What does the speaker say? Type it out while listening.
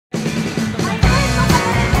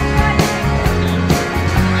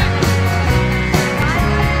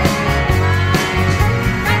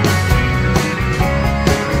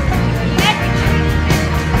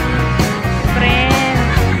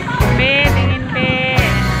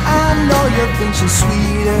think she's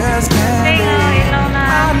sweet as candy.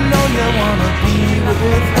 I know you wanna be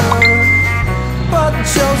with her, but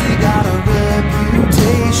Josie got a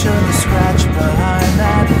reputation to scratch behind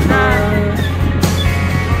that fur.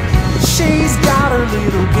 She's got her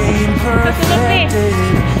little game perfected.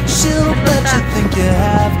 She'll let you think you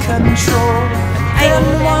have control. Then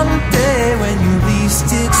one day when you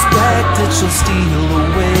least expect it, she'll steal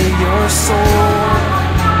away your soul.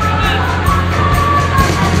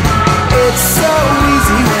 It's so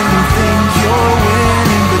easy when you think you're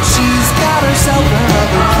winning, but she's got herself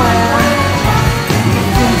another plan. You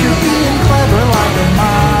think you're being clever like a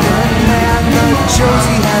modern man, but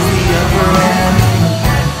Josie has the upper hand.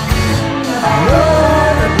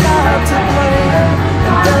 You're not to blame,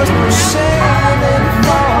 and there's no shame in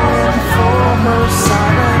falling for her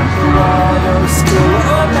siren while you're still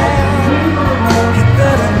a man. You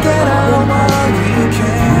better get out while you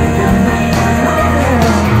can.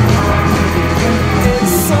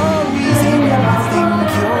 It's so easy when you think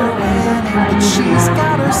you're winning, but she's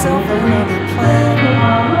got herself another plan.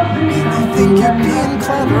 You may think you're being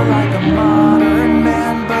clever like a modern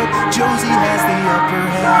man, but Josie has the upper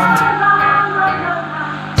hand.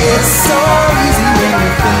 It's so easy when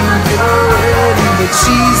you think you're winning, but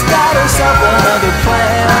she's got herself another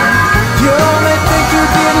plan. You may think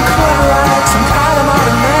you're being clever like some kind of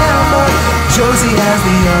modern man, but Josie has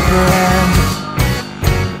the upper hand.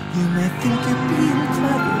 You may think you're being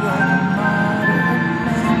clever like a modern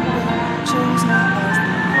man, but Josie has the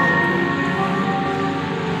upper hand.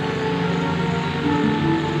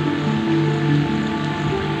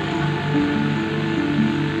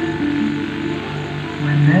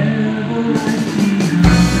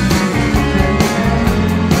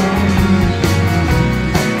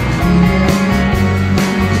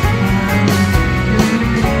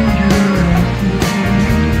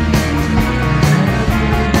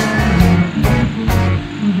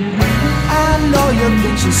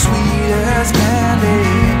 She's sweet as candy.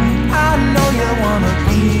 I know you wanna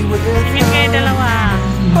be with her,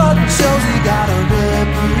 but Josie got a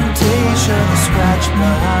reputation to scratch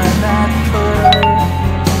behind that fur.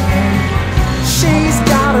 She's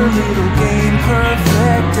got her little game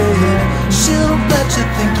perfected. She'll let you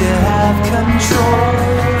think you have control.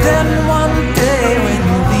 Then one day when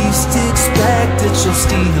you least expect it, she'll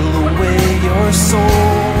steal away your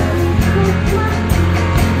soul.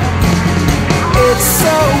 It's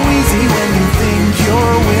so easy when you think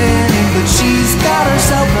you're winning, but she's got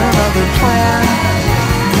herself another plan.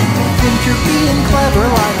 You think you're being clever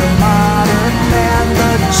like a modern man,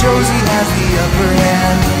 but Josie has the upper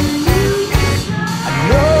hand. I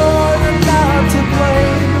know you're not to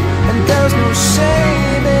blame, and there's no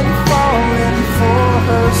shame in falling for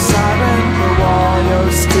her siren, but while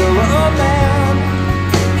you're still a man,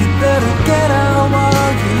 you better get out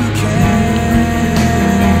while you can.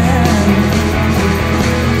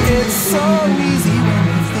 It's so easy when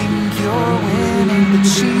you think you're winning, but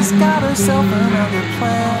she's got herself another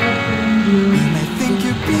plan. You may think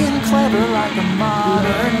you're being clever like a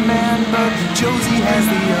modern man, but Josie has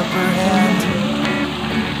the upper hand.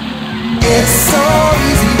 It's so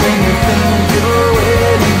easy when you think you're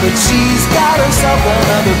winning, but she's got herself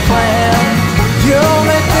another plan. You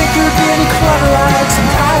may think you're being clever like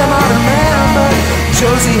some kind of modern man, but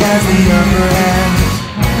Josie has the upper hand.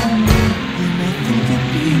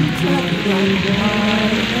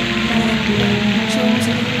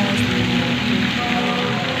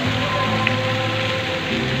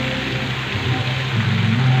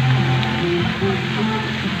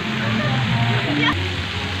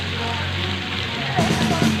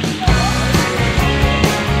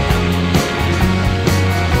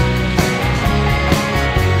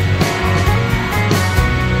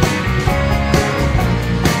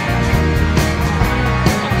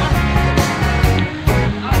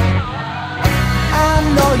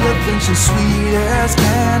 She's sweet as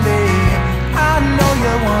candy. I know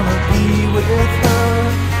you wanna be with her,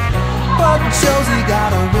 but Josie got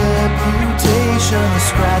a reputation to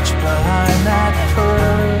scratch behind that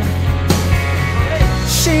fur.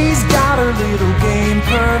 She's got her little game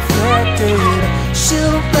perfected.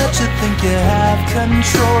 She'll let you think you have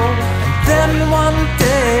control, and then one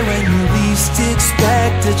day when you least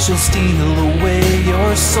expect it, she'll steal away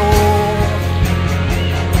your soul.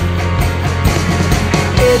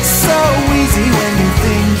 It's so easy when you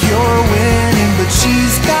think you're winning, but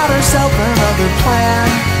she's got herself another plan.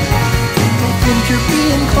 You think you're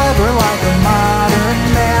being clever like a modern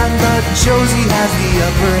man, but Josie has the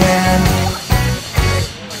upper hand.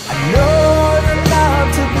 I know you're not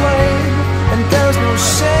to blame, and there's no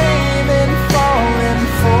shame in falling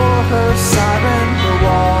for her siren, but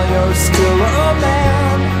while you're still a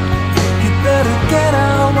man, you better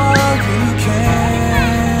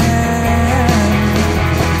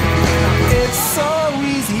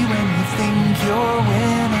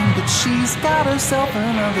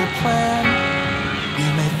another plan. You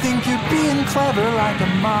may think you're being clever like a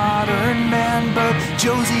modern man, but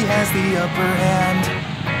Josie has the upper hand.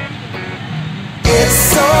 It's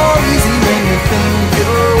so easy when you think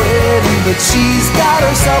you're winning, but she's got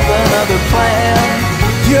herself another plan.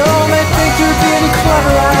 You may think you're being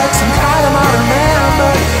clever like some kind of modern man,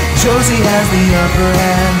 but Josie has the upper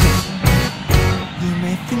hand. You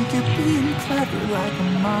may think you're being clever like a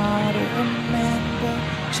modern man, but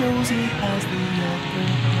Josie has the upper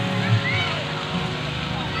hand.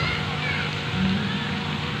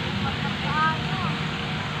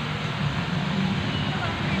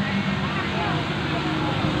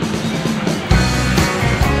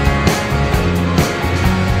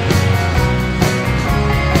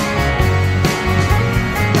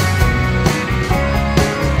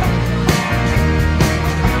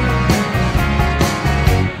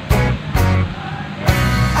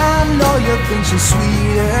 You think she's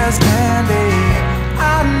sweet as candy.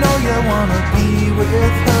 I know you wanna be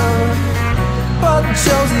with her, but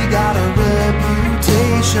Josie got a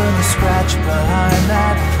reputation to scratch behind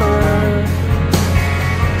that purr.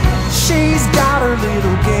 She's got her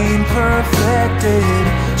little game perfected.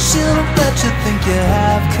 She'll let you think you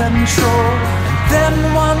have control, and then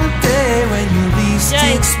one day when you least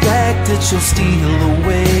expect it, she'll steal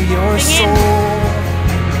away your soul.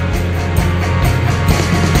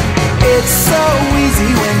 It's so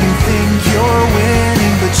easy when you think you're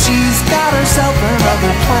winning, but she's got herself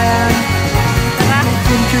another plan. You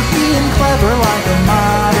think you're being clever like a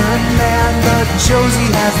modern man, but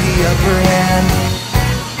Josie has the upper hand.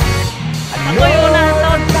 I know you're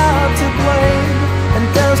not to blame, and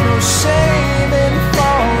there's no shame in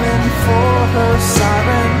falling for her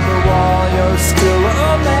siren. But while you're still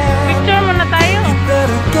a man, you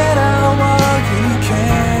better get out while you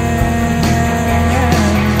can.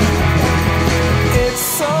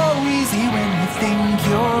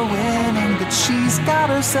 She's got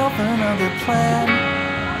herself another plan.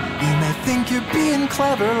 You may think you're being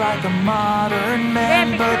clever like a modern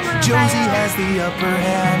man, but Josie has the upper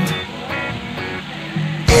hand.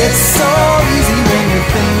 It's so easy when you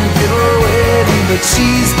think you're winning, but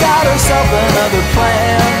she's got herself another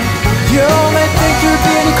plan. You may think you're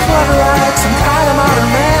being clever like some kind of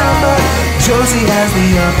modern man, but Josie has the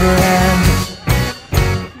upper hand.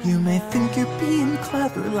 You may think you're being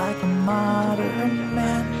clever like a modern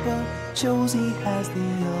man, but Josie has the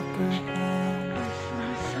upper hand.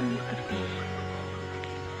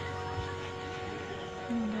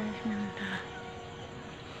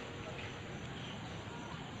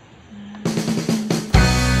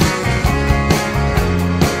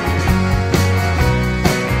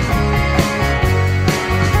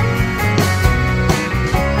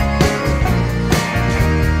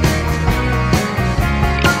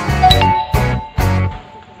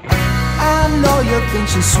 You think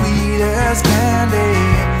she's sweet as candy.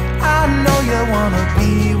 I know you wanna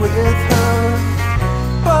be with her,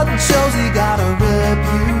 but Josie got a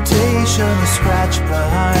reputation to scratch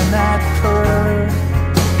behind that purr.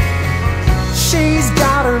 She's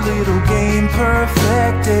got her little game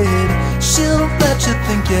perfected. She'll let you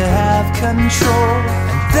think you have control,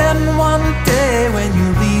 and then one day when you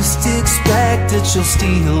least expect it, she'll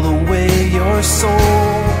steal away your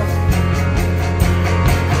soul.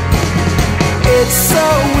 It's so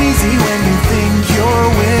easy when you think you're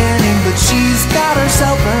winning, but she's got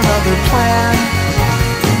herself another plan.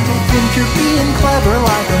 You think you're being clever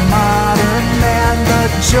like a modern man, but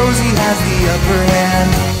Josie has the upper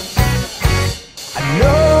hand. I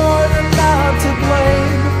know you're not to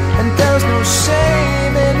blame, and there's no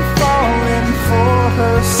shame in falling for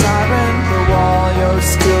her siren. But while you're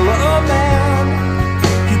still a man,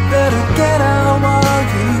 you better get out while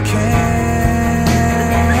you can.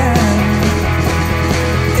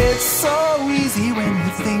 When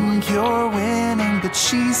you think you're winning, but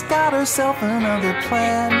she's got herself another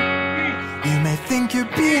plan. You may think you're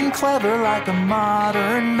being clever like a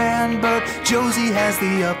modern man, but Josie has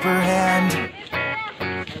the upper hand.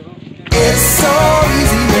 It's so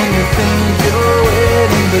easy when you think you're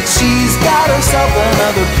winning, but she's got herself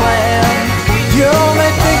another plan. You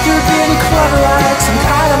may think you're being clever like some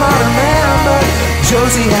kind of modern man, but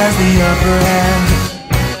Josie has the upper hand.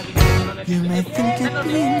 You may think you're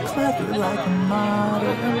being clever like a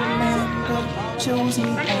modern man, but Josie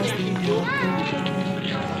has the upper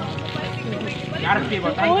hand.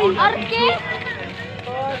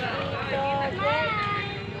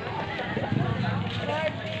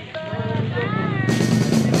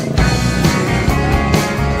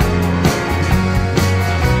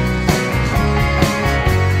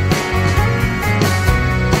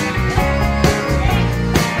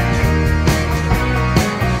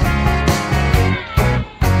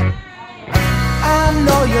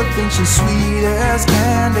 you think she's sweet as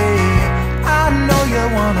candy. I know you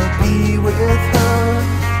wanna be with her,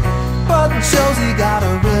 but Josie got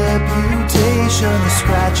a reputation to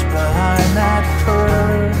scratch behind that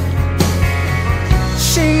purr.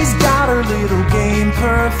 She's got her little game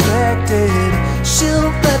perfected. She'll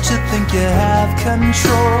let you think you have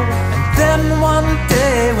control, and then one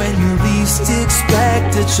day when you least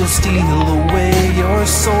expect it, she'll steal away your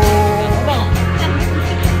soul.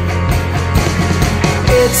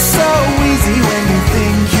 It's so easy when you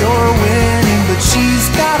think you're winning, but she's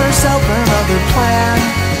got herself another plan.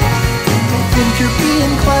 You think you're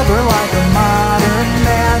being clever like a modern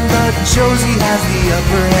man, but Josie has the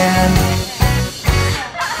upper hand.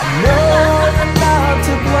 No, you're not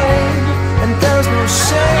to blame, and there's no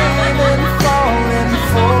shame in falling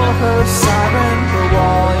for her siren. But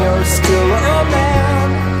while you're still a man,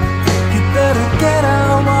 you better get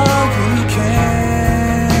out while you can.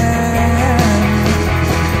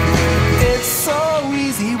 It's so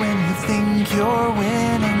easy when you think you're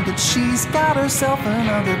winning, but she's got herself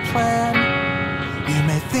another plan. You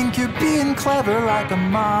may think you're being clever like a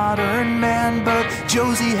modern man, but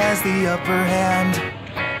Josie has the upper hand.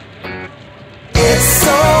 It's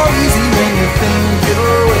so easy when you think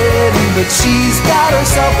you're winning, but she's got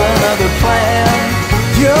herself another plan.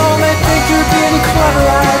 You may think you're being clever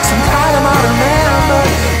like some kind of modern man, but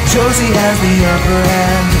Josie has the upper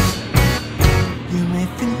hand. You may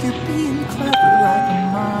think you're being clever like a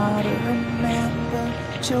modern man, but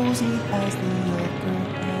Josie has the upper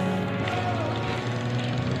hand.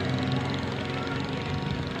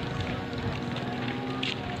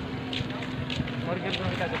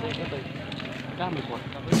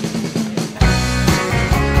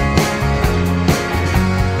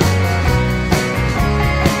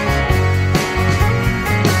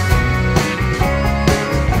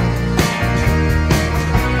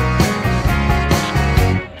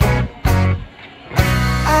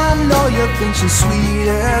 You think she's sweet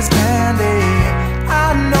as candy.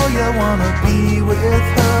 I know you wanna be with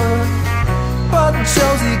her, but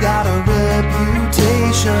Josie got a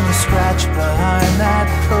reputation to scratch behind that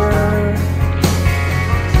purr.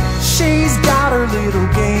 She's got her little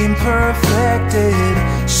game perfected.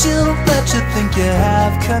 She'll let you think you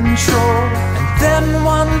have control, and then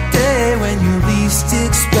one day when you least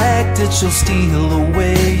expect it, she'll steal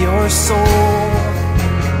away your soul.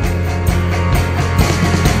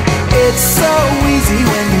 It's so